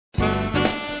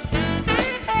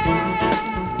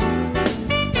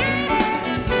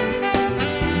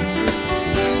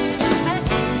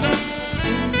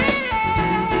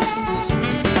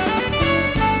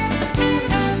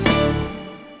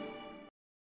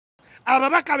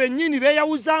ababaka bennyini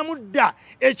beeyawuzaamu dda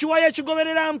ekiwayo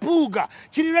ekigoberera mpuuga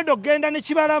kiriredde okgenda ne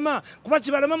Kibalama kuba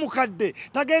Kibalama mukadde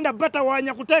tagenda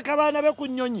batawaanya kuteeka baana be ku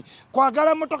nnyonyi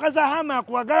kwagala motoka za hama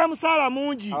kwagala musaala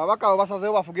mungi ababaka abo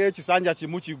basazeewo bafugeyo ekisanja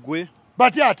kimu kiggwe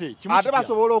bati ate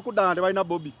basobola okudda nga tebalina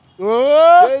Bobi.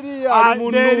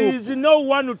 There is no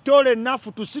one who tall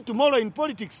enough to see tomorrow in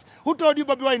politics. Who told you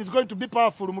Bobi Wine is going to be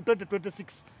powerful in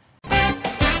 2026?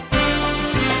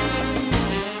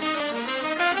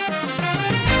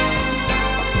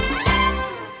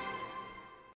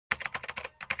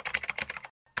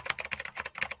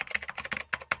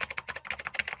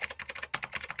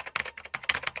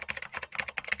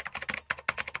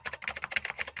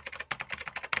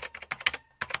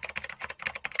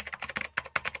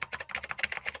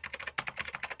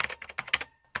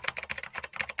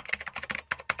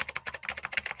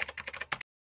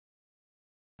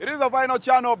 It is the final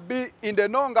channel B in the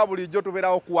nonga bulijjo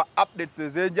tubeerawo kuwa updates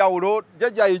ez'enjawulo.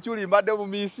 Jjajja Ichuli mbadde mu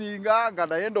miisinga nga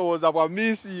naye ndowooza bwa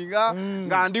miisinga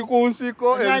nga ndi ku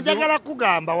nsiko. Njagala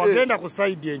kugamba wagenda ku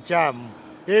sayidi enkyamu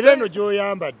era eno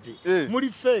gy'oyambadde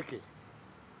muli feke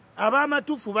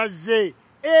ab'amatuufu bazze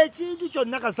ekintu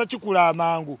kyonna kasa kikula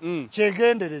amangu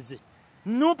kyegendereze.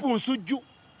 Nupu nsujju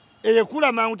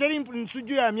ekula mangu teri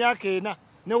nsujju ya myaka ena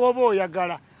ne woba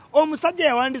oyagala. Omusajja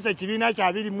yawandiisa ekibiina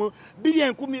kya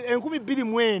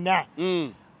 2024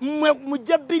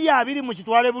 mujja 220 mu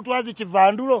kitwale butwazi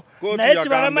kivandulo naye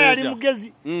Kibalama yali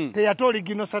mugezi teyata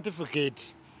original certificate.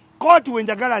 Kooti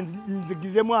wenjagala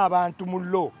nzigiremu abantu mu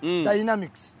law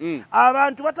dynamics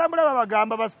abantu batambula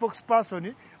babagamba ba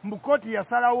spokesperson mu kooti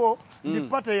yasalawo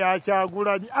ndipate ya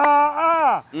Kyagulanyi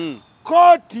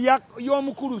kooti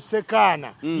y'omukulu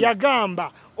Sekaana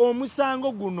yagamba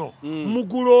omusango guno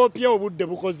muguloopye obudde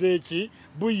bukoze eki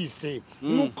buyise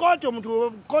mu kooti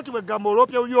omuntu kooti wegamba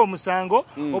oloopye uli omusango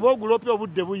oba oguloopye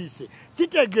obudde buyise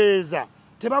kitegeeza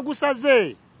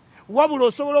tebagusaze wabula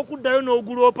osobola okuddayo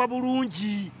n'oguloopa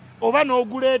bulungi oba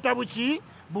n'oguleeta buki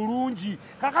bulungi.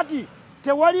 Kakati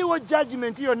tewaliwo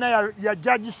judgment yonna ya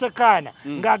Judge Sekaana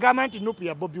ng'agamba nti nupu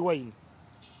ya Bobi Wine.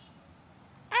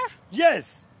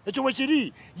 Yes ekyo bwe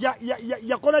kiri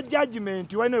yakola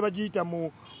judgment walina we bagiyita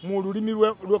mu lulimi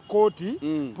lw'ekkooti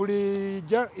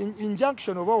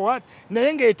injunction oba what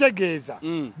naye ng'etegeeza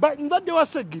mbadde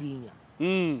waseggirinya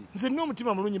nze nina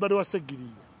omutima mulungi mbadde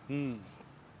waseggirinya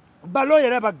baloya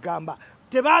era bagamba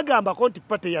tebagambako nti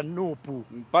pate ya nuupu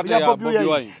ya Bobi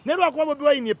Wine naye lwakuba Bobi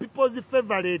Wine ye people's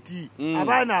favorite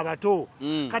abaana abato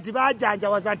kati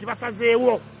bajanjawaza nti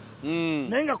basazeewo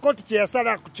naye nga kooti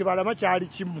kyeyasala ku Kibalama kyali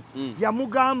kimu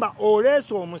yamugamba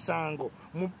oleese omusango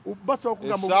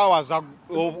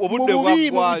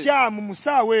obudde bwakyamu mu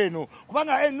ssaawa eno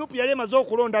kubanga nupu yali emaze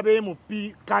okulonda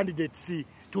BMP candidates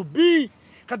to be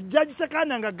kati Judge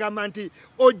Sekaana ng'agamba nti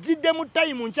ojjidde mu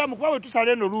tayimu nkyamu kuba bwe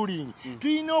tusala eno ruling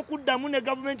tulina okuddamu ne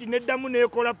gavumenti neddamu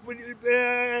neekola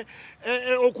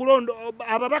okulonda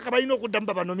ababaka balina okuddamu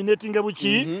babanominatinge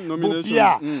buki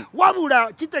bupya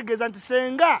wabula kitegeeza nti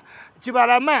senga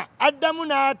Kibalama addamu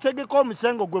n'ategeka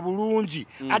omusengo gwe bulungi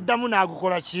addamu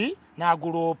n'agukola ki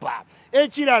n'aguloopa.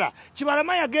 Ekirala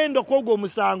Kibalama yagenda okwogwa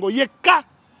omusango yekka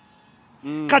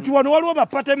kati wano waliwo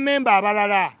bapate memba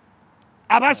abalala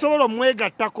abasobola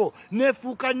omwegattako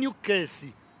nefuuka new case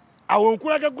awo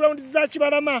nkulaga ground za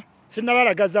Kibalama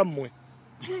sinabalaga mmwe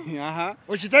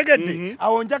okitegedde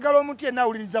awo njagala omuntu yenna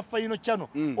awuliriza final channel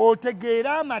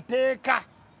otegeera amateeka.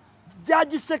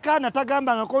 Judge Sekaana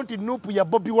tagambangako nti nupu ya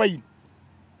Bobi Wine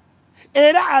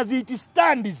era as it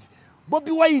stands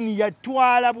Bobi Wine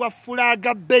yatwala bwa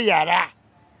fulaga beyara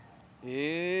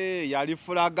yali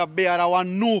fulaga beyara wa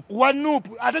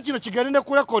nupu ate kino kigende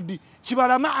ku rekodi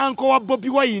Kibalama anko wa Bobi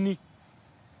Wine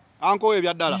anko we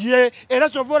byaddala ye era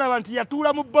kyova nti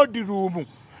yatuula mu boardroom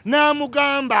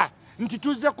n'amugamba nti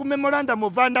tuzze ku memorandum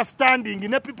of understanding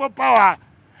ne people power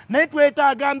naye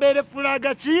twetaaga mbeere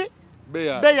fulaga ki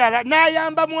beyara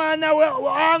n'ayamba mwana we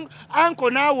anko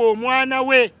naawe omwana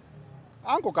we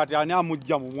anko kati ani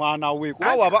amujja mu mwana we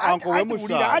kuba waba anko we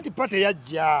musa ati pate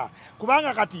yajja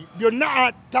kubanga kati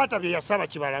byonna taata bye yasaba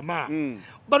Kibalama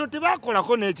bano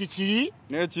tebakolako n'ekiki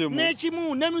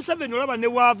n'ekimu ne Museveni olaba ne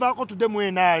waavaako tudde mu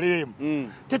NRM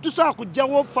tetusobola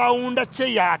kujjawo founder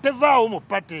chair tevaawo mu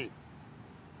pate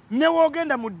ne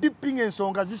woogenda mu dipping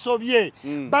ensonga zisobye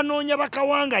banoonya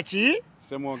bakawanga ki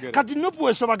kati nupu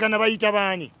wesobagana bayita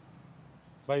baani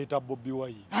bayita Bobi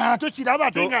Wine tokiraba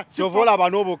ate nga sovola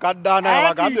bano bukaddaana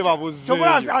bagambe babuze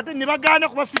ate ne bagaana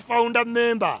kuba si founder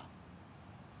member.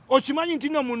 Okimanyi nti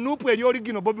no mu nupu eri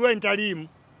origino Bobi Wine taliimu.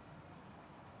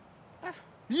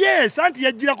 Yes anti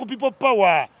yajjira ku people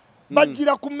power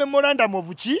bajjira ku memorandum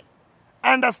of ki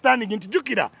understanding nti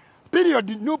jukira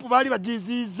period Nuupu baali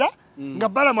bagiziiza nga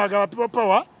bala mwagala people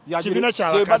power kibiina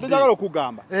kyabakadde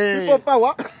okugamba people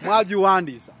power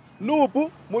mwagiwandiisa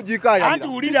Nuupu mujikaya anti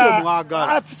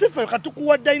ulira sife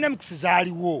katukuwa dynamics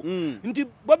zaaliwo nti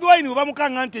Bobi Wine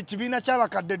obamukanga nti ekibiina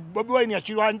ky'abakadde Bobi Wine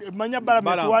manya bala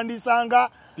mekiwandiisanga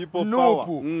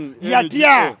Nuupu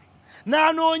yatya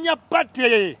n'anoonya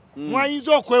pate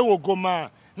mwayinza okwewogoma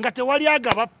nga tewali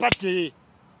agaba pate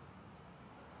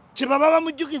kibaba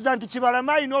bamujjukiza nti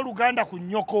Kibalama alina oluganda ku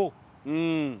nnyoko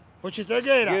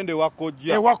okitegeera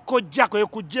ewakojja kwe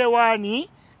kujja ewaani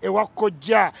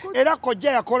ewakojja era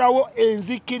kojja yakolawo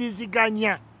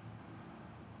enzikiriziganya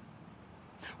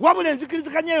wabula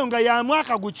enzikiriziganya eyo nga ya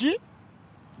mwaka guki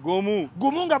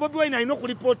gumu nga Bobi Wine alina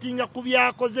okulipootinga ku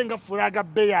byakoze nga fulaga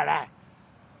beyala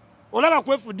olaba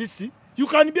ku FDC you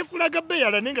can be fulaga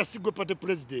beyala nenga sigwe pate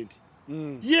president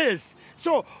yes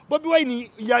so Bobi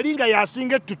Wine yalinga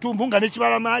yasinga ettutumbu nga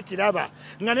n'Ekibalama akiraba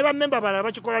nga ne bammemba balala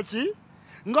bakikola ki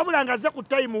nga bulangaze ku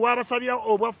time wabasabira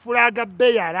obwa fulaga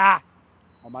beyala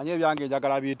omanye ebyange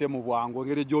njagala biyite mu bwangu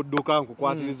ngeri gyodduka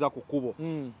nkukwatiriza ku kkubo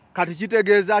kati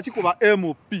kitegeeza kikuba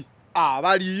MP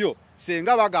abaliyo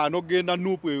senga bagaana okgenda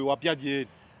Nuupu eyo wapya gyeri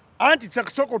anti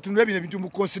sooka otunula bino ebintu mu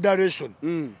consideration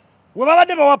we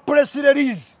babadde bawa press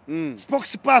release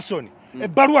spokesperson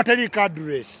ebbaluwa teriiko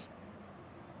address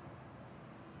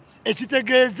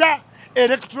ekitegeeza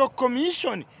electoral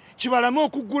commission Kibalama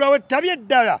okuggulawo ettabi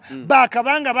eddala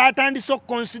baakabanga batandise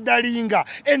okukonsidalinga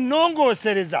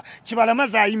ennongoosereza Kibalama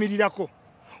zaayimirirako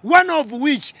one of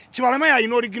which Kibalama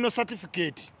yalina original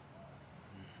certificate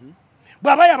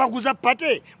bw'aba yabaguza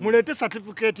pate muleete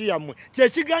certificate yammwe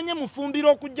kyekiganye mufumbira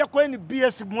okujja ku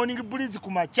NBS morning breeze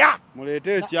ku makya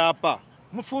muleete ekyapa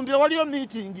mufumbira waliyo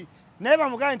meeting naye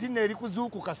bamugamba nti neeri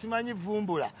kuzuukuka simanyi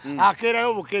vumbula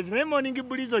akeerayo bukezi naye morning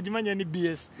breeze ogimanya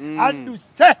NBS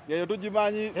adduse eyo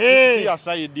tugimanyi si ya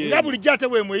side nga bulijjo ate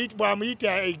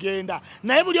bwamuyita egenda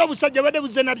naye buli obusajja badde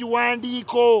buzze na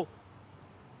biwandiiko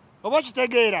oba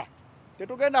okitegeera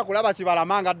tetugenda kulaba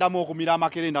Kibalama ng'addamu okumira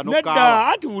amakerenda nedda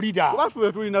ati wulira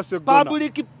kubaffe tulina Seggona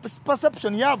public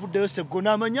perception yavuddeyo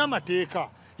Seggona amanya amateeka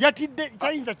yatidde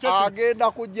tayinza kyese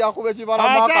agenda kujja kuba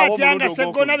Kibalama akawo ate anga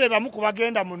Seggona be bamu ku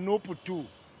bagenda mu Nuupu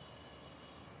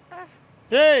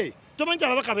 2 tomanyi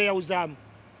ababaka beyawuzaamu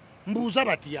mbuuza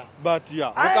batya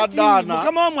mukaddaana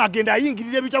mukama wamwe agenda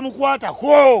ayingirira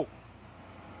ebitamukwatako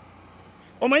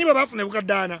omanyi bwe bafuna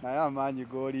bukaddaana naye amaanyi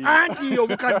g'oli anti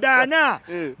obukaddaana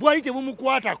bwali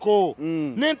tebumukwatako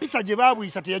n'empisa gye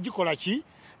baabuyisa teyagikola ki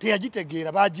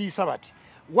teyagitegeera baagiyisa bati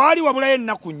waali wabulayo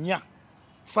ennaku nnya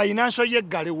financial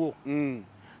yeggalewo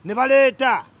ne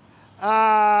baleeta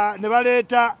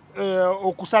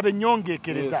okusaba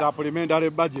ennyongeekereza supplementary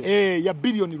budget ya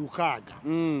biliyoni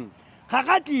 600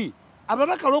 kakati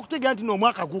ababaka olw'okutegeera nti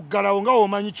n'omwaka guggalawo nga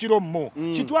womanyi kiro mmo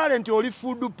kitwale nti oli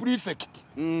food prefect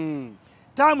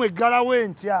taamu eggalawo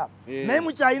enkya naye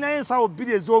mukyalinayo ensawo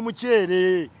 2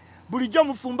 ez'omuceere bulijjo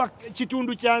mufumba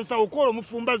kitundu kya nsawo okola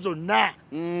omufumba zonna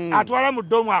atwala mu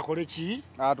ddoomu akole ki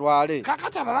atwale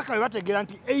kakati ababaka bwe bategeera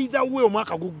nti either way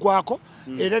omwaka guggwako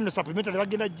era nno supplementary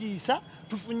bagenda giyisa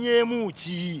tufunyeemu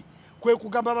ki kwe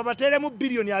kugamba babateeremu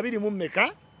biliyoni 20 mu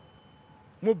mmeka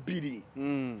mu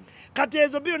 2 kati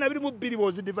ezo biliyoni 20 mu 2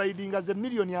 bw'ozidividinga ze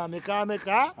miliyoni ameka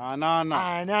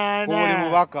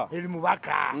 8 eri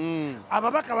mubaka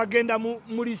ababaka bagenda mu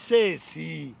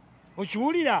liseesi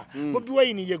okiwulira Bobi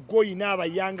Wine yeggooyi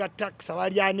n'abayanga tax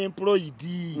abali unemployed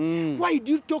why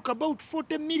do you talk about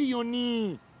 40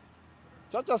 million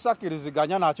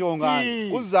kyakyasakiriziganya nakyo nga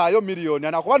kuzzaayo miliyoni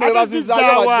anakuba ne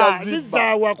bazizaayo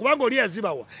bajjazibba kubanga oli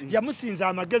yazibawa yamusinza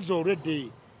amagezi olwedde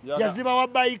yazibawa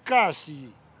by cash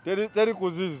teri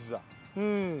kuzizza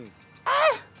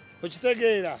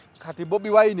okitegeera kati Bobi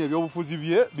Wine ebyobufuzi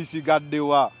bye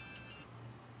bisigaddewa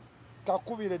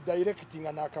kakubire direct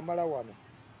nga nakamala wano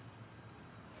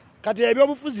kati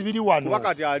ebyobufuzi biri wano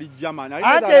wakati ali Germany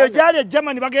ate eyo gyali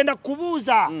Germany bagenda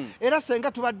kubuuza era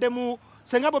senga tubadde mu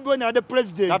senga Bobi Wine abadde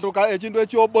president katuka ekintu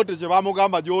ekyobote kye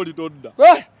bamugamba gy'oli todda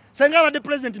senga abadde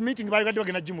president meeting bagadde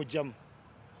bagenda gimujjamu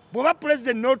bw'oba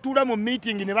president n'otuula mu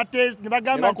meeting ne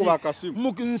bagamba nti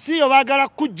mu nsi yo baagala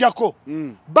kujjako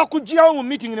bakugirawo mu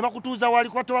meeting ne bakutuuza wali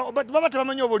baba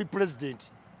tebamanyi oba oli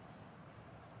president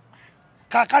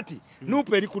kakati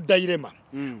Nuupu eri ku dilema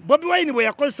Bobi Wine bwe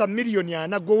yakozesa miliyoni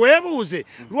 4 gwe weebuuze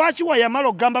lwaki wayamala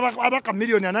okugamba abaka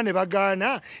miliyoni 4 ne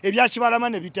bagaana ebya Kibalama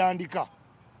ne bitandika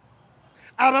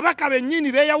ababaka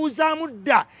bennyini beeyawuzaamu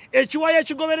dda ekiwayo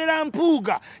ekigoberera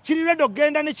mpuuga kiri redde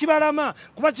okgenda ne Kibalama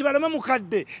kuba Kibalama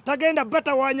mukadde tagenda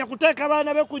batawaanya kuteeka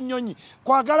baana be ku nnyonyi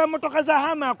kwagala motoka za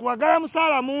hama kwagala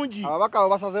musaala mungi ababaka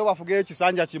basazeewo bafugeyo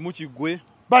ekisanja kimu kiggwe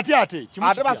Bati ate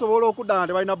ate basobola okudanga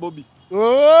tebalina Bobi.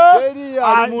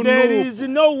 There is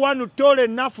no one who told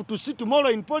enough to see tomorrow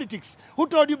in politics. Who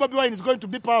told you Bobi Wine is going to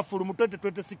be powerful in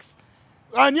 2026?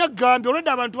 Anya gambi already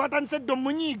abantu batandise do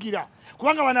munyigira.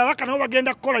 Kubanga bana bakana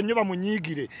bagenda kukola nnyo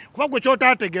bamunyigire. Kuba gwe kyota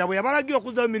ategera bwe yabalagira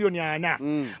okuza milioni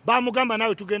 4. Bamugamba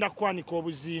nawe tugenda kwanika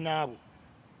obuziina abo.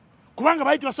 Kubanga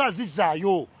baiti basoza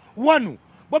zizaayo. Wanu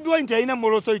Bobi Wine tayina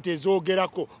moral authority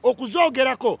ezogerako.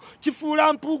 Okuzogerako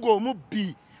kifuula mpuuga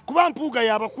omubbi. Kuba mpuuga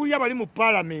y'abakulu y'abali mu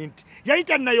parliament.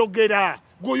 Yayita nayogera.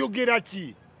 Goyogera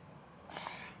ki?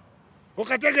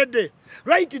 Okategedde.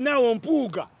 Right now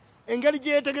mpuuga. Engeri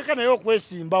gye yeetegeka naye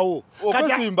okwesimbawo.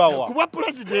 Okwesimbawa? Kuba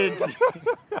president.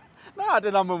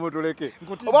 Ate namwe mutuleke.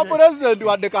 Oba president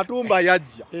wadde Katumba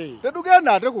yajja.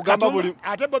 Tetugenda ate kugamba buli.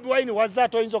 Ate Bobi Wine wazza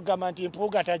toyinza okugamba nti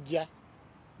mpuuga tajja.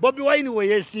 Bobi Wine we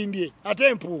yeesimbye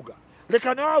ate mpuuga.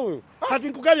 Leka naawe kati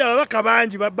nkugabya ababaka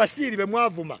bangi Bashiri be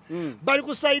mwavuma bali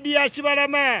ku side ya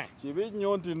Kibalama. Kibi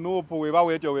nnyo nti Nuupu weba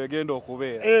weetyo weegenda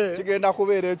okubeera. Kigenda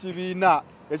kubeera ekibiina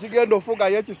ekigenda ofuga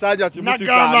y'ekisanja kimu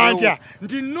kikaanewo.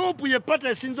 Nti Nuupu ye pata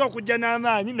esinza okujja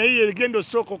n'amaanyi naye yegenda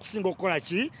osooka okusinga okukola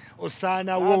ki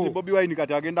osaanawo. Anti Bobi Wine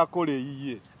kati agenda kukola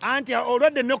eyiye. Anti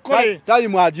already nokkole.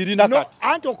 Time agirina kati.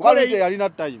 Anti okole yalina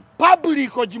time.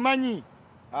 Public ogimanyi.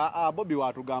 Bobi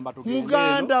watugamba tugende.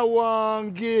 Muganda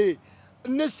wange.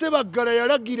 Ne Sebaggala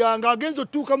yalagiranga agenzo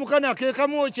tuuka mukana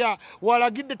akeekamu okya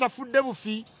walagidde tafudde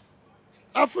bufi.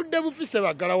 Afudde bufi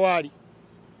Sebaggala waali.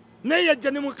 Naye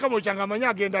yajja ne mukamo kyanga amanya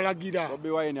agenda lagira. Bobi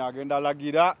Wine agenda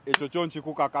lagira ekyo kyo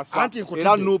nkikukakasa.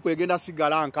 Era Nuupu egenda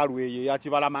sigala nkalu eye ya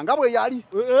Kibalama nga bwe yali.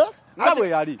 Nga bwe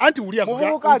yali. Anti ulia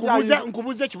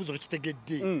nkubuuza ekibuzo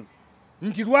kitegedde.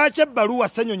 Nti lwaki ebbaluwa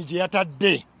Ssenyonyi gye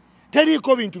yatadde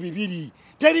teriiko bintu bibiri.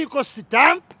 Teriiko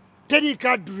stamp, teriiko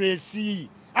address.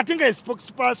 I think a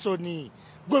spokesperson.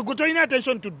 Go to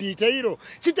attention to detail.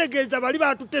 Kitegeeza bali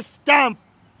batute stamp.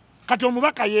 Kati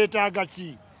omubaka yeetaaga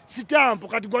ki? Stamp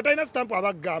kati gotaina stamp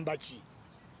abagamba ki?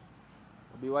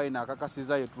 Bobi Wine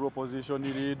akakasiza ye true opposition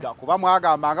leader. Kuba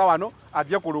mwagambanga wano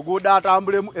ajje ku luguudo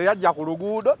atambulemu eyajja ku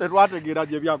luguudo tetwategeera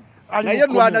gye byago. Naye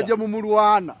Rwanda gye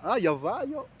mumulwana.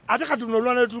 Yavaayo. Ate kati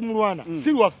nolwana tumulwana.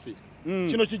 Si lwaffe.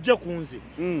 Kino kijje kunze.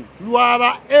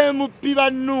 Lwaba MP ba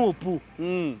Nuupu.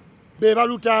 Beba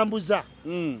lutambuza.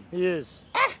 Yes.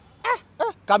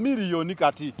 Chameleon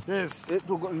kati. Yes.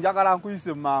 Njagala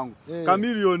nkuyise mangu.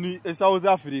 Chameleon e South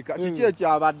Africa. Kiki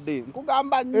ekyabadde?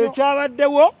 Nkugamba nnyo.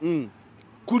 Ekyabaddewo?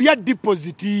 Kulya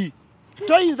deposit.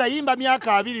 Toyinza yimba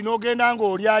myaka 2 n'ogenda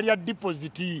ng'olyalya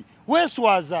deposit.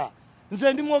 Weeswaza.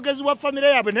 Nze ndi mwogezi wa family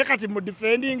yaabwe naye kati mu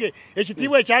defending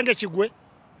ekitiibwa ekyange kigwe.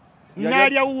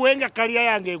 Nalya uwenga kaliya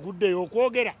yange eguddeyo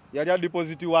okwogera. Yalya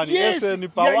deposit 1 SN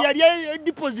power. Yalya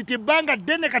deposit banga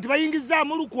dene kati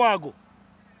bayingizaamu Lukwago.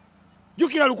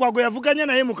 Jukira Lukwago yavuganya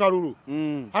naye mu kalulu.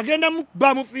 Agenda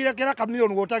bamufiirekera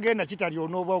Chameleon ng'otagenda kitali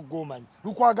onooba oggomanyi.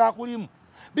 Lukwago akulimu.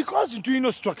 Because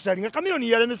tulina structuring Chameleon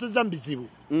yalemesezza mbizibu.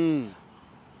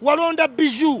 Walonda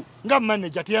Biju nga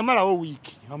manager teyamalawo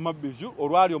wiiki. Yama Biju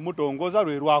olwali omutongoza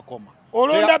lwe lwakoma.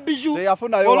 Olonda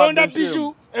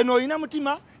Biju eno ina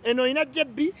mutima eno ina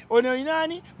jebbi ono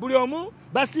inani buli omu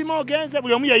basima ogenze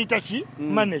buli omu yayita ki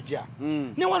manager.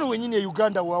 Ne wano wenyine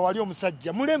Uganda wali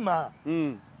omusajja mulema.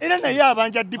 Era naye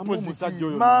abanja deposit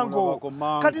mango.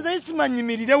 Kati nze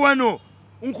simanyimirire wano.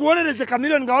 Nkuwolereze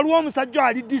Chameleon nga waliwo omusajja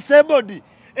ali disabled.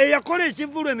 Eyakola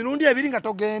ekivulu emirundi 2 nga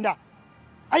togenda.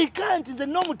 I can't nze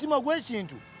n'omutima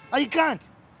gw'ekintu. I can't.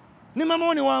 Ne mama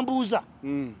one wambuuza.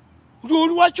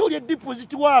 Lwaki olya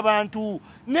deposit w'abantu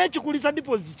n'ekikulisa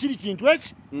deposit kiri kintu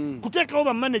eki kuteekawo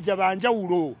bamanager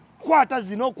banjawulo kwata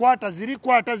zino kwata ziri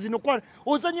kwata zino kwata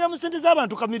ozanyira mu ssente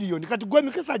z'abantu Chameleon kati gwe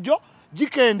emikisa gyo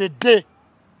gikendedde.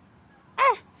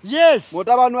 Yes.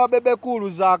 Mutabani wa Bebe Kulu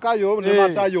Zaakayo ne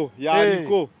Matayo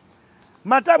yaliko.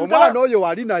 Omwana oyo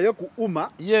wali naye ku Uma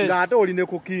ng'ate oli ne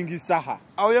ku King Saha.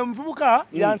 Awo ye muvubuka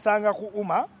yansanga ku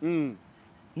Uma.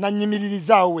 Na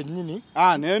nyimirizaawo wennyini.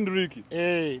 Ne Hendrik.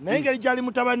 Naye ngeri gyali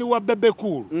mutabani wa Bebe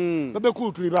Kulu. Bebe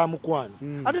Kulu tuli ba mukwano.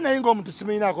 Ate naye ng'omuntu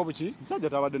simulinako buki? Nsajja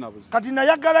tabadde nabuzi. Kati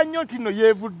nayagala nnyo nti nno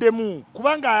yeevuddemu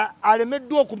kubanga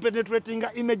alemeddwa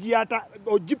okupenetratinga image yata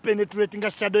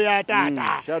ogipenetratinga shadow ya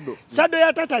taata. Shadow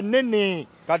ya taata nnene.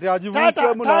 Kati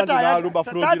agibuuseemu n'alumba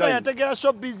Frog Line. Taata yategera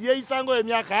showbiz yeeyisangayo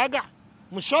emyaka aga.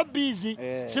 Mu showbiz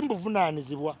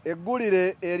simbuvunaanizibwa.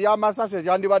 Eggulire ery'amasasi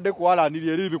eryandibadde ku Allan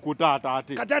lyeri ku taata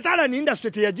ate. Kati ate Allan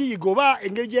industry teyagiyiga oba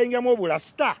engeri gyeyingamu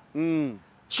obulasita.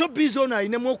 Showbiz ono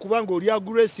ayinamu okuba nga oli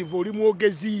aggressive oli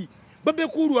mwogezi. Bebe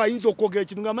Kulu ayinza okwogera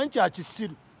ekintu ng'amanyi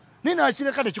kyakisiru. Naye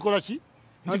n'akireka tekikola ki?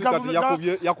 Kati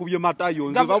yakubye Matayo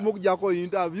nze bamukujjako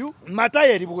interview.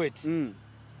 Matayo eri bweti.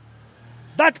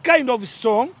 that kind of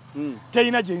song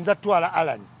terina gyeyinza twala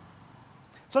Allan.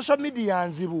 Social media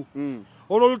nzibu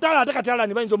olwo lutalo ate kati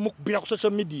Allan bayinza omukubira ku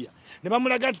social media ne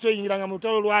bamulaga nti toyingiranga mu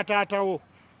lutalo lwa taatawo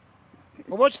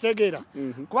oba okitegeera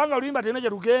kubanga oluyimba terina gye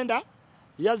lugenda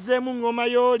yazzeemu ngoma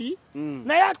yooli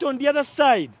naye ate on the other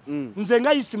side nze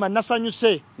nga Isma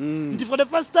nasanyuse nti for the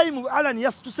first time Allan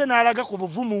yasituse n'alaga ku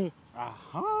buvumu.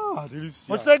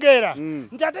 Okitegeera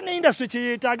nti ate ne industry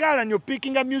kyeyetaaga Allan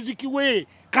picking a music way.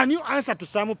 Can you answer to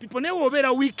some people? Ne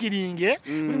wobeera wiikiringe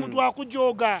buli muntu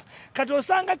akujoga kati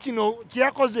osanga kino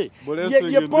kyakoze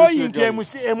ye point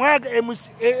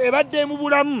ebadde mu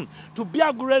bulamu to be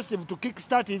aggressive to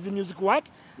kickstart his music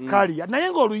career naye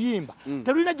ng'oluyimba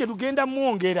terulina gye lugenda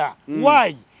mwongera.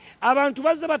 Why? Abantu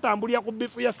bazze batambulira ku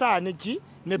bifu ya saane ki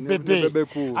ne bebe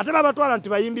ate babatwala nti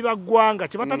bayimbi baggwanga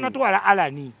kye batanatwala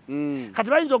Allan. Kati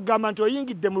bayinza okugamba nti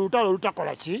oyingidde mu lutalo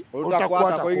olutakola ki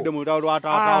olutakwatako.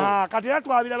 Kati era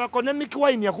twabirabako ne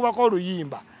Bwiino yakubako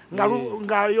oluyimba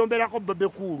ng'ayomberako bebe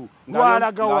kulu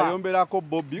lwalagawa ayomberako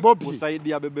Bobi ku side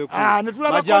ya bebe kulu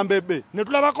ne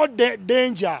tulabako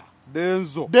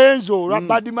Denzo lwa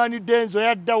Badman Denzo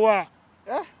yaddawa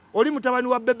oli mutabani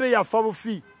wa bebe yafa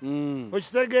bufi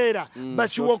okitegeera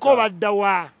bakiwoko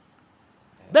baddawa.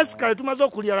 Basically tumaze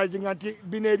okurealizinga nti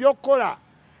bino ebyokukola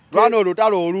lwana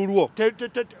olutalo olulwo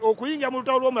okuyingira mu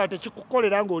lutalo lw'omulala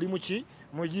tekikukolera ng'oli muki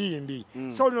muyimbi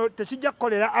so tekijja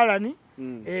kukolera Allan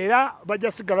era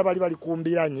bajja sigala bali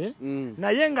kumbiranye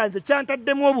naye nga nze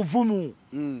kyantaddemu obuvumu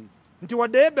nti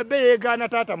waddeyo bebe yeegaana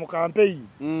taata mu campaign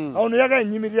awo noyagala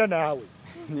ennyimirira naawe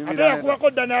ate yakubako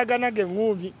dda n'aganaga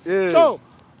eŋŋumbi so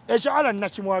ekyo Allan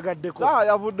nakimwagaddeko. Saa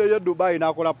yavuddeyo Dubai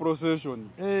n'akola procession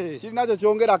kirina kye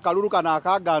kyongera akalulu kano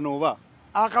akaagaana oba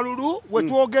akalulu we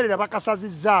twogerera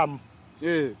bakasazizzaamu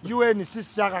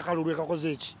UNCC akalulu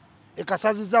ekakoze eki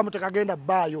ekasazizzaamu tekagenda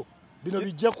bbaayo bino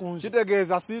bijje ku nsi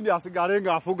kitegeeza Sindi asigale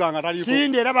ng'afuga nga taliko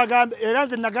Sindi era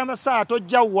nze nagamba saa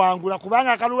tojja wangula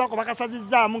kubanga akalulu ako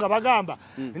bakasazizzaamu nga bagamba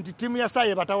nti ttiimu ya saa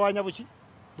ye batawaanya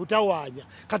butawaanya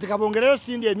kati kabongereyo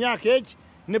Sindi emyaka egi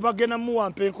ne bagenda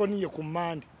muwampa enkoni ye ku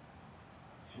mmande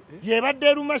yebadde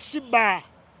eruma shiba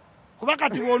kuba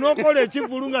kati bw'onookola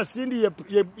ekivulu nga Sindi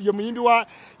ye muyimbi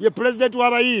ye president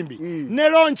w'abayimbi ne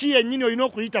lonchi yennyini olina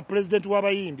okuyita president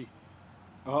w'abayimbi.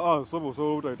 Sobola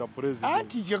obutayita president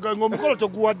ati ng'omukolo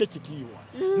toguwadde kitiibwa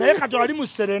naye kati ali mu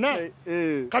Serena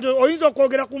kati oyinza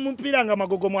okwogera ku mupiira nga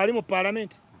Magogo mwali mu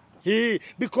parliament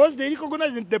because they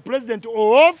recognize the president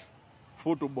of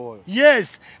football.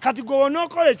 Yes, kati go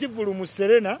onokola ekivulu mu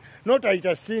Serena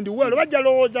notayita Sindi welo bajja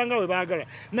lowooza nga we baagala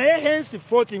naye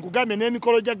henceforth nkugambe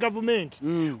n'emikolo gya government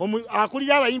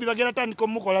akulira abayimbi bagenda tandika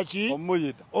omukola ki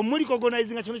omuli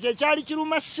organizing kino kyali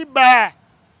kiruma Shiba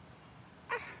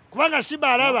kubanga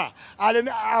Shiba alaba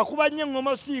akuba nnyo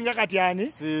engoma singa kati ani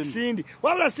Sindi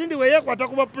wabula Sindi weyeekwata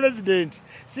kuba president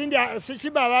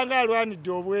Shiba abanga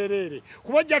alwanidde obwereere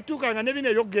kuba ojja tuukanga ne bino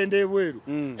ebyokugenda ebweru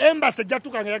embassy ejja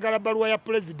tuukanga yagala bbaluwa ya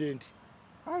president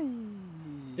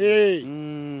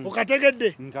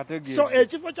okategedde so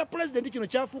ekifo kya president kino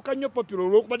kyafuuka nnyo popular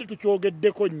olw'okubadde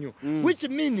tukyogeddeko nnyo which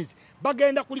means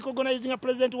bagenda kulicognizinga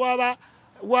president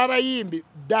w'abayimbi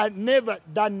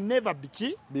than never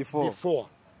before.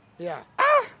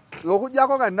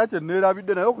 Okujjako nga nina kye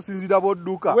neerabidde naye okusinziira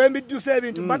b'odduka wembidduse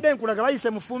ebintu mbadde nkulaga bayise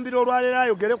mufumbiro olwaleero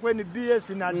ayogere ku NBS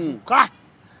n'adduka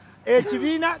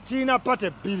ekibiina kirina pate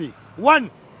bbiri. One,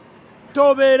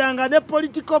 tobeeranga ne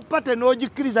political party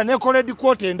n'ogikkiriza n'ekola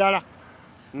edikwota endala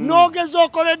n'ogeza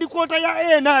okola edikwota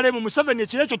ya NRM Museveni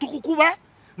ekiro ekyo tukukuba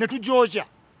ne tugyokya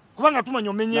kubanga tumanya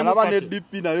omenyeemu nalaba ne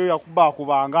DP nayo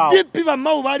yakubaakubangaawo DP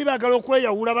bammawu baali baagala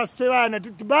okweyawula bassebaana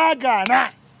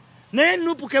baagaana naye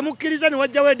nupu kemukkiriza ne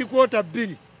wajjawo edikwota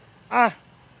bbiri.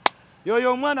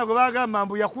 Yoyo omwana gwe bagamba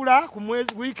mbu yakula ku mwezi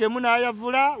wiiki emu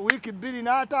n'ayavula wiiki bbiri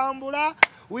n'atambula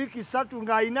wiiki ssatu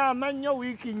ng'alina amannyo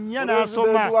wiiki nnya n'asoma.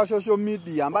 President wa social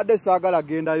media mbadde saagala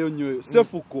gendayo nnyo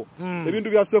Cephcoh ebintu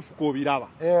bya Cephcoh obiraba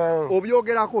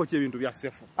obyogerako ki ebintu bya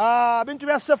Cephcoh? Ebintu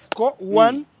bya Cephcoh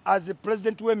one as a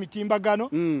president w'emitimbagano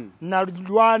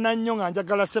nalwana nnyo nga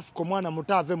njagala Cephcoh mwana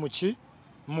muto ave mu ki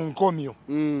mu nkomyo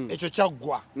ekyo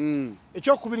kyaggwa.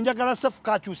 Ekyokubiri njagala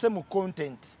Cephcoh akyuse mu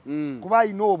content kuba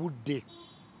alina obudde.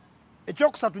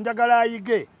 Ekyokusatu njagala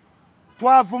ayige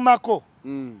twavumako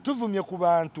tuvumye ku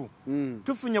bantu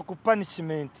tufunye ku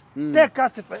punishment take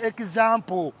us for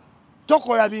example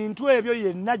tokola bintu ebyo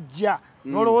yenna jja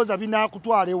nolowooza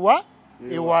binaakutwala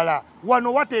ewala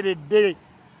wano wateredde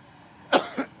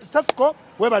Cephcoh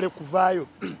webale kuvaayo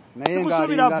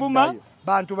sikusuubira vuma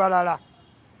bantu balala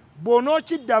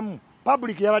bw'onookiddamu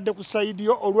public yabadde ku sayidi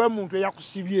yo olw'omuntu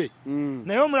eyakusibye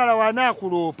naye omulala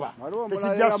wanaakuloopa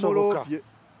tekijja soboka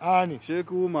ani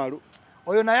Sheikh Umaru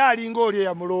oyo naye alinga oli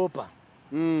yamuloopa.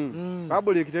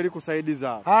 Public teri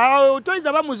kusaidiza.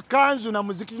 Toyiza ba mukanzu na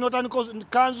muziki notaniko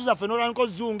kanzu za fenotaniko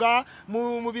zunga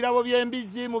mu birabo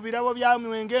by'embizi mu birabo bya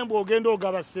mwengembo ogenda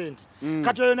ogaba sente.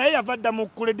 Kati oyo naye yavadda mu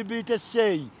credibility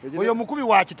shey. Oyo mukubi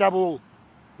wa kitabo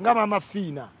ngama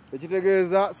mafina.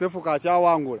 Ekitegeeza Cephcoh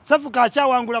akyawangula. Cephcoh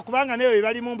akyawangula kubanga naye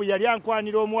bali mumbu yali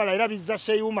ankwanira omuwala era bizza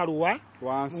shey umaruwa.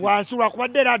 Wansi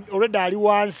lwakubadde already ali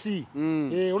wansi.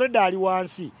 Already ali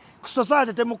wansi.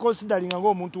 Society temu considering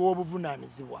ng'omuntu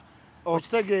w'obuvunaanyizibwa.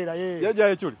 Okitegeera yeja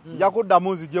ekyuli yakudda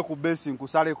munzije ku base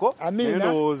nkusaleko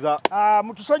endowooza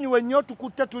mutusonyiwe nnyo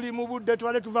tukutte tuli mu budde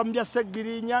twale tuva mu bya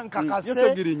Seggirinya nkakase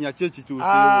Seggirinya kyekituusi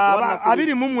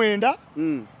 29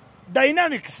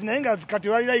 Dynamics naye nga kati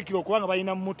balirayikira okubanga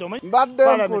balina muto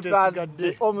mbadde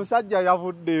nkutadde omusajja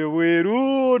yavudde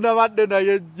ebweru nabadde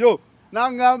naye jjo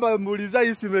nangamba mbuliza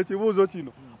Isma ekibuuzo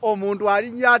kino omuntu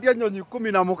alinnya atya ennyonyi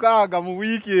 16 mu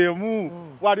wiiki emu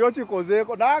wali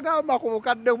okikozeeko n'agamba ku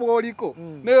bukadde bw'oliko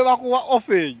ne bakuwa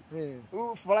offer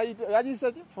eyo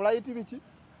flight biki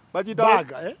bagita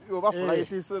oba flight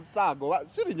tag oba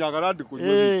sirinyagala ndi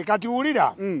kunyonyi kati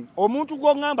wulira omuntu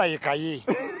gw'oŋŋamba yekaye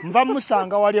nva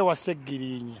musanga wali ewa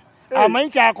Seggirinya amanyi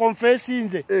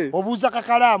kyakonfesinze obuuza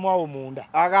kakalaamu awo munda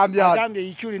agambye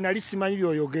ikyuli nali simanyi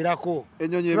byoyogerako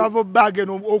travel bag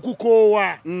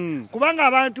okukoowa kubanga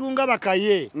abantu nga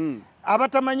bakaye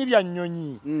abatamanyi bya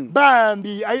nnyonyi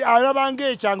bambi alabanga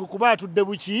ekyangu kuba atudde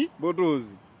buki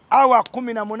botozi awa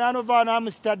 18 vaana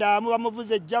Amsterdam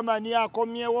bamuvuze Germany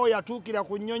akomyewo yatuukira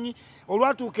ku nnyonyi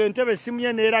olwatuuka entebe simu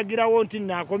ye neeragirawo nti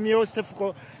naakomyewo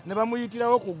Cephcoh ne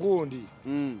bamuyitirawo ku gundi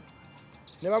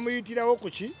ne bamuyitirawo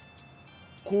kuki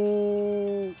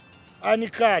ku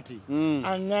anikati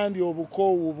angambye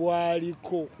obukoowu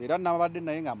bwaliko era nabadde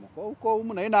naye nga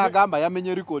mukoowu naye n'agamba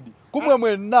yamenye rekodi kumwe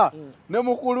mwenna ne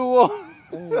mukuluwo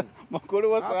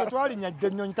mukuluwo sa twalinya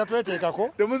ennyonyi tatweteekako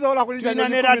temusobola kulinnya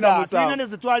tulina ne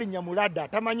zetwalinya mu ladda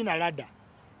tamanyi na ladda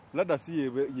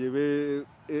si yebe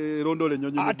erondola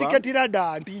ennyonyi mu tiketi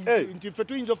ladda nti ffe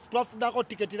tuyinza twafudako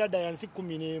tiketi ladda yansi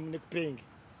 10 ne kupenge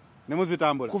ne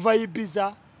muzitambula kuva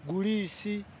Ibiza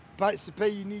Gulisi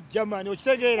Spain Germany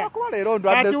okitegeera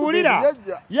kati wulira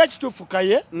yekituufu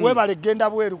kaye webale genda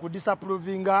bweru ku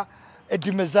disapprovinga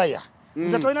edimezaya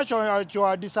nze tolina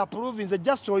kyo disapprove nze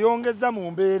just oyongeza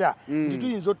mu mbeera nti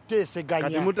tuyinza otuteeseganya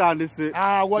kati mutandise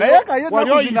naye kaye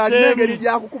nokuzina engeri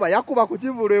gyakukuba yakuba ku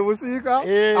kivulu ebusiika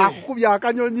akukubya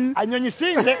akanyonyi anyonyi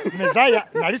sinze mezaya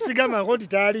nali sigamba nti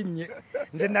taalinnye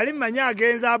nze nali mmanyi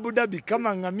agenza Abu Dhabi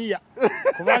kama ngamia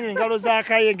kubanga engalo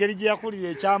zakaye engeri gye yakulira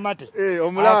ekyamate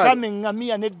akama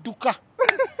ngamia nedduka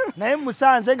naye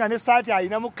musanze nga ne saati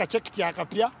ayinamu kachekiti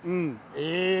akapya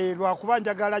lwakuba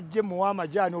njagala ajje muwa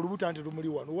amajani olubuto nti lumuli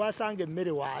wano wasanga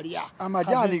emmere waalya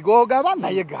amajani gogaba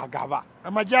naye gagaba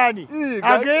amajani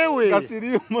agewe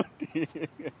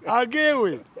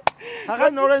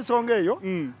akati n'olwensonga eyo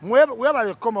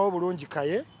webale kukomawo bulungi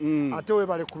kaye ate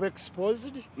webale kuba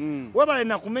exposed webale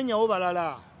nakumenyawo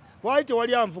balala wali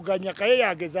tewali anvuganya kaye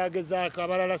yagezagezaako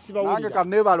abalala sibawulira nange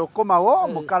kanebala okukomawo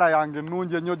mukala yange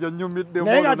ennungi ennyo gye nnyumiddemu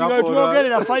naye nga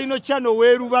twogerera final channel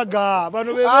weerubaga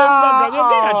bano beerubaga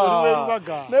yogera toli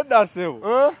weerubaga nedda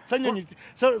sewo sanyonyi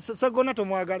sagona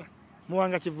tomwagala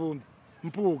muwanga kivumbi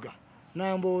mpuuga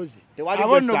namboozi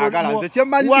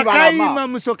wakayima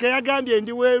musoke yagambye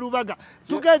ndi weerubaga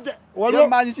tugeze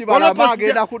kyemmanyi kibalama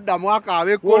agenda kuddamu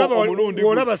akaabeko omulundi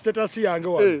olaba status yange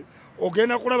wano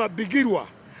ogenda kulaba bigirwa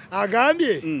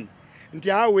agambye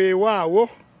nti aweewaawo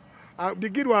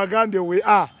bigirwa agambye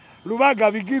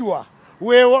lubaga bigirwa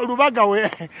lubaga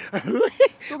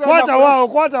kwata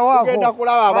waawo genda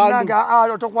kulaba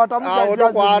abantu tokwata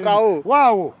mujajazi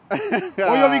waawo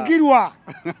oyo bigirwa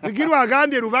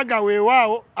agambye lubaga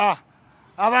weewaawo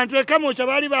abantu ekamocha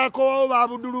bali bakoowawo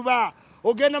babuduluba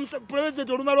ogenda president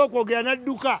olumala okwogera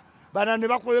nadduka bana ne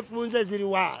bakwefunze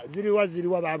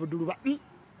ziriwa babuduluba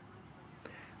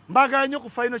mbagala nnyo ku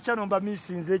final channel mba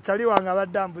misinze ekyali wange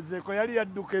abadde ambuzeeko yali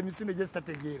yadduka emisinde gye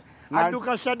sitategeera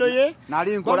adduka shadow ye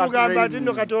bamugamba ati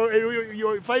nno kati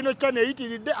final channel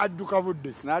eyitiridde adduka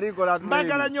budde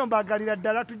mbagala nnyo mbagalira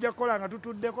ddala tujja kukola nga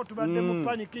tutuddeko tubadde mu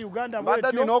paniki Uganda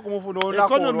bwetyo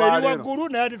ekonomi eri waggulu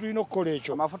naye ate tulina okukola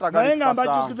ekyo naye nga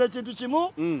mbajjukiza ekintu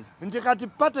kimu nti kati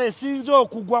pata esinze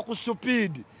okugwa ku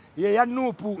supiidi ye ya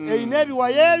Nuupu eyina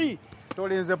ebiwayo ebi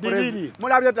tolinze president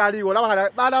mulabye taliwo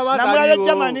namulabye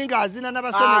Germany nga azina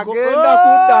n'abasenego agenda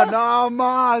kudda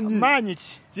n'amaanyi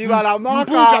kibala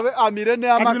Mpuuga amire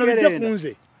ne amakerenda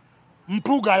kunze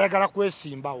Mpuuga ayagala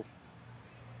kwesimbawo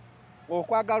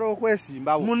okwagala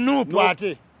okwesimbawo mu Nuupu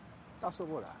ate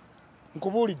tasobola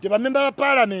nkubuulidde bamemba ba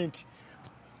parliament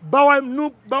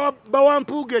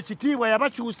bawampuuga ekitiibwa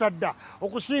yabakyusa dda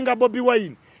okusinga Bobi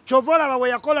Wine. Kyova olaba bwe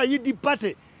yakola Yidi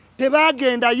Pate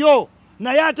tebaagendayo,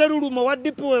 naye ate Lulumo wa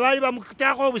DP we baali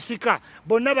bamutaako obusika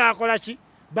bonna baakola ki?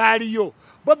 Baaliyo.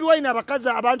 Bobi Wine abakazi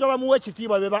abantu abamuwa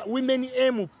ekitiibwa be women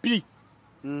MP.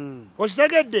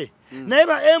 Okitegedde? Naye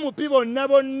ba MP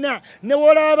bonna ne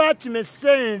wolaba baakima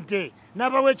essente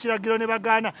n'abawa ekiragiro ne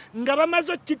bagaana nga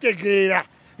bamaze okitegeera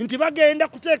nti bagenda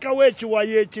kuteekawo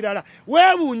ekiwayo ekirala.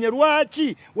 Weebuunye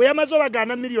lwaki we yamaze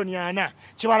obagaana miliyoni 4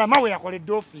 Kibalama we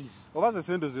yakoledde ofiisi. Oba ze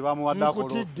sente ze bamuwadde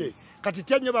akola ofiisi. Kati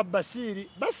tya nnyo Basiiri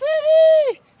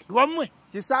wammwe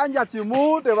kisanja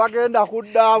kimu tebagenda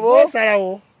kuddaabo.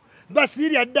 Salawo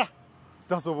Basiiri adda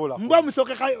tasobola. Mbwa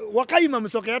Musoke Wakayima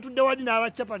Musoke yatudde wali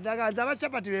n'abacapati aganza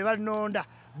abacapati be banonda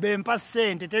bempa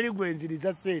ssente teri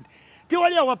gwenziriza ssente.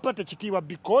 Tiwali awapata kitiibwa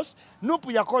because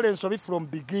Nupu yakola ensobi from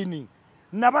beginning.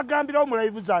 Nabagambirawo mu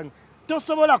live zange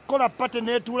tosobola kukola pate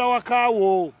netuula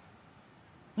wakaawo.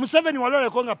 Museveni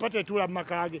waloleko nga pate etuula mu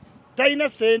maka ge talina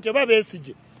ssente oba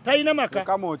Besigye talina maka.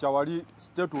 Kamoocha wali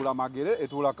tetuula Magere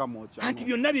etuula Kamoocha. Anti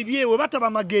byonna bibyewe bataba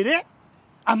Magere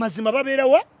amazima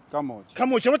babeerawa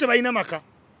Kamoocha bote balina maka.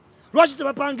 Lwaki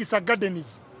tebapangisa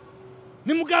gardens?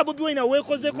 Ni mugabo Bobi Wine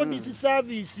weekozeeko DC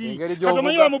service.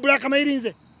 Katomanyi wa mu Black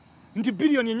Mairinze nti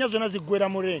biliyoni 4 zonna ziggwera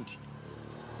mu rent.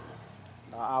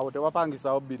 Awo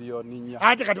tewapangisawo biliyoni 4.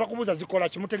 Ate kati bakubuuza zikola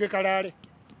kimutegeka laale.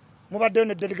 Mubaddeyo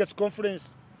ne delegates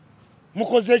conference.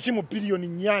 Mukoze ki mu biliyoni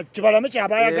 4? Kibalame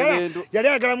kyabayagala. Yali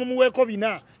ayagala mumuweeko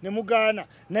 4 ne mugaana.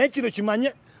 Naye kino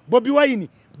kimanye Bobi Wine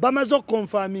bamaze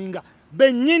okukonfaminga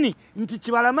bennyini nti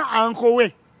Kibalama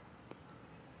ankowe.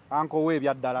 Ankowe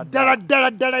byaddala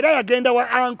ddala era yagenda wa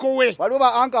ankowe. Waliwo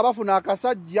ba anka abafuna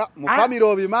akasajja mu kamera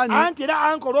obimanyi. Anti era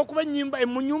anko olw'okuba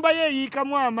mu nnyumba ye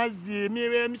eyiikamu amazzi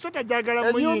emisota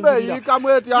gyagala muyingira. Ennyumba eyiikamu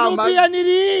etya amazzi.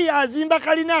 Lubiyaniri azimba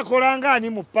kalina akolanga ani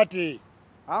mu pate.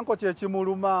 Anko kye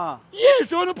kimuluma.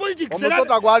 Yes, ono politics.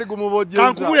 Omusota gwali gumubojjeza.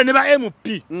 Kankubule ne ba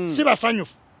MP si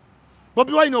basanyufu.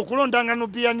 Bobi Wine okulondanga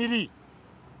Lubiyaniri.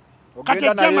 Kati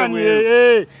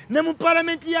jamani ne mu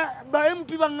parliament ya ba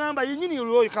MP bangamba yenyini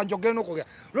loyo kanjogeno ko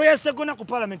loyo segona ku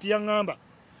parliament ya ngamba.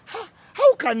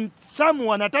 How can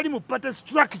someone atali mu party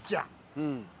structure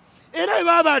era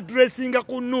baba addressinga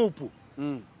ku Nupu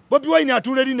Bobi Wine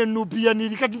atule line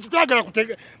Lubiyaniri kati tutagala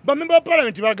kutege ba member of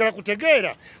parliament bagala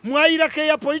kutegeera mwayira ke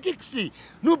ya politics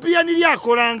Lubiyaniri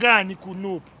akolangani ku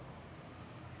Nupu.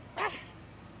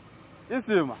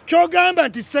 Isima kyogamba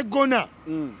nti segona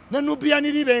na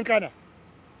Lubiyaniri benkana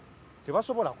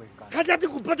tebasobola kwenkana. Kati ati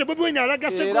kupate Bobi Wine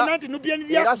alaga segona nti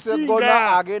Lubiyaniri ya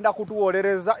segona agenda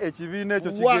kutuwolereza ekibiina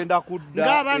ekyo kigenda kudda.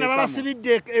 Ng'abaana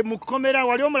babasibidde mu komera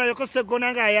wali omulayoko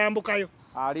segona nga ayambukayo.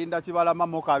 Alinda Kibalama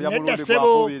moka bya mulundi kwa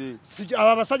kubiri.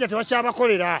 Aba basajja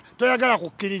tebakyabakolera toyagala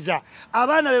kukkiriza.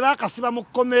 Abaana be bakasiba mu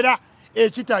komera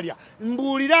ekitalya.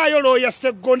 Mbuuliraayo looya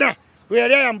segona we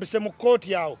yali ayambuse mu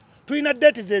kooti awo. Tulina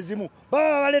date zezimu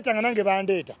baba baleetanga nange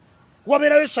bandeeta.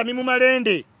 Wabeerayo Sami mu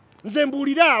Malende. Nze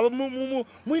mbuulira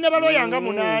mulina balooyanga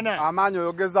 8. Amaanyi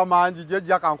oyogeza mangi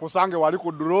jejja kankusange wali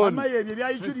ku drone. Amaye ebyo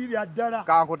byayituli bya ddala.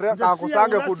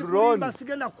 Kankusange ku drone.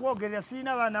 Basigenda kwogerera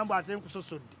siina baana mbu ate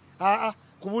nkusosodde.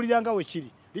 Kubuliranga we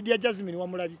kiri. Lydia Jasmine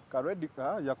wamulabi. Karedi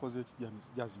yakoze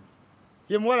Jasmine.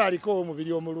 Ye mwala aliko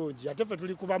omubiri omulungi ate fe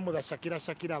tuli kubamu basakira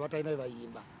abatalina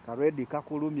bayimba. Karedi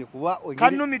kakulumye kuba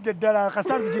kanumidde ddala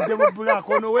akasanzi gidde mu Black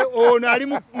ono ali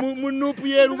mu Nupu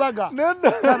yerubaga.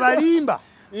 Abalimba.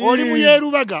 Oli mu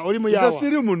yerubaga oli mu yawa.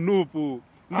 Siri mu Nupu.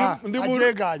 Ndi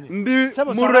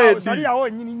mu Redi. Saliyawo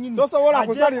nyini. Tosobola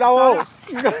kusalirawo.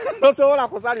 Tosobola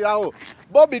kusalirawo.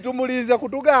 Bobi tumulize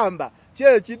kutugamba.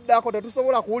 Kye kiddako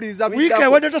tetusobola kuwuliza biddako. Wike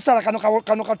wedde tosala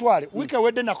kano katwale. Wike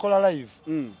wedde nakola live.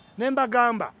 Nemba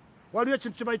gamba waliyo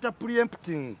ekintu kibayita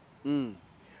preempting.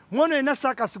 Mwono ena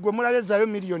sakasi gwe mulabezayo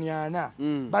miliyoni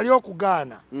 4 bali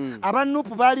okugaana. Aba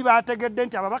Nupu baali bategedde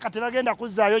nti ababaka tebagenda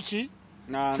kuzzaayo ki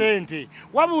sente.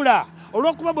 Wabula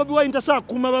olw'okuba Bobi Wine tasaa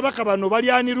kuma babaka bano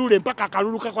bali anirule mpaka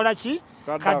akalulu kakola ki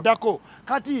kaddako.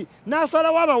 Kati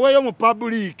n'asalawo abaweeyo mu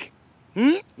public.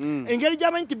 Engeri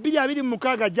gy'amanyi nti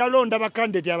 2026 gyalonda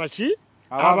bakandidate abaki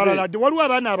abalala waliwo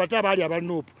abaana abato abaali aba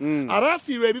Nupu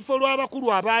abafiirwa ebifo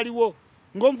lw'abakulu abaaliwo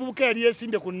ng'omuvubuka yali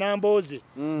yeesimbye ku Nambooze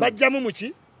bajjamu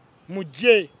muki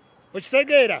mujje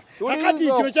okitegeera.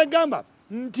 Akati kino kyagamba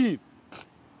nti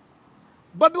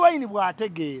Bobi Wine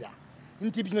bw'ategeera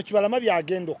nti bino Kibalama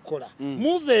byagenda okukola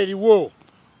move eriwo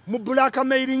mu Black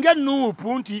Mailing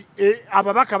Nupu nti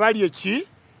ababaka bali eki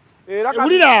era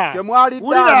kemwali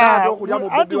ddala okulya mu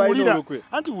Bobi Wine olukwe.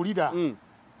 Anti wulira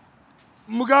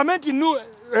mugambe nti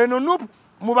eno Nupu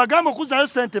mubagambo okuzayo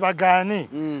sente bagaane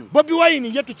Bobi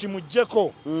Wine ye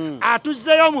tukimujjeko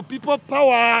atuzzeyo mu people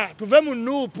power tuve mu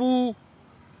nuupu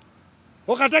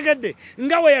okategedde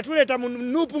nga we yatuleeta mu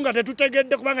nuupu nga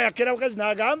tetutegedde kubanga yakera bukazi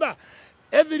n'agamba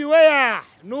everywhere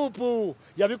nuupu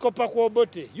yabikopa ku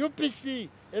Obote UPC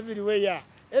everywhere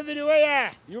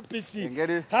UPC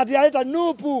kati yaleeta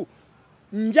nuupu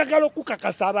njagala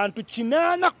okukakasa abantu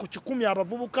 8 ku 10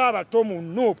 abavubuka abato mu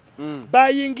nuupu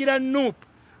bayingira nuupu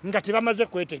nga tebamaze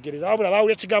kwetegereza wabula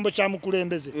bawulya ekigambo kya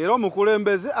mukulembeze era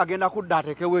omukulembeze agenda kudda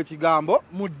atekewo ekigambo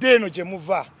mu ddeeno gye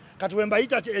muva kati we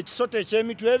mbayita ekisoto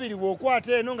eky'emitwe ebiri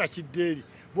bw'okwata eno nga kiddeeri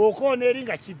bw'okoona eri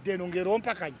nga kiddeeno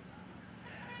ng'erompakanye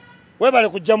webale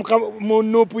kujja mu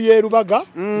nuupu y'erubaga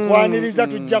nkwaniriza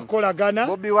tujja kukolagana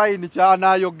Bobi Wine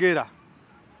kyanaayogera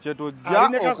kyetujja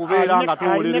okubeera nga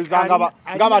tuwuliriza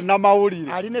nga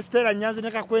bannamawulire alina Estera Nyanzi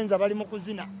ne Kakwenza bali mu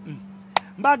kuzina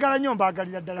mbagala nnyo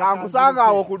mbagalira ddala kankusanga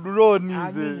awo ku drone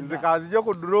nze kazije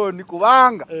ku drone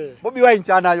kubanga Bobi Wine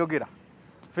kyanaayogera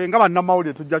ffe nga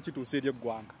bannamawulire tujja kituusa eri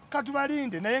eggwanga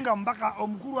katubalinde naye nga mbaka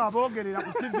omukulu aboogerera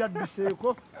ku TV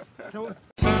adduseeko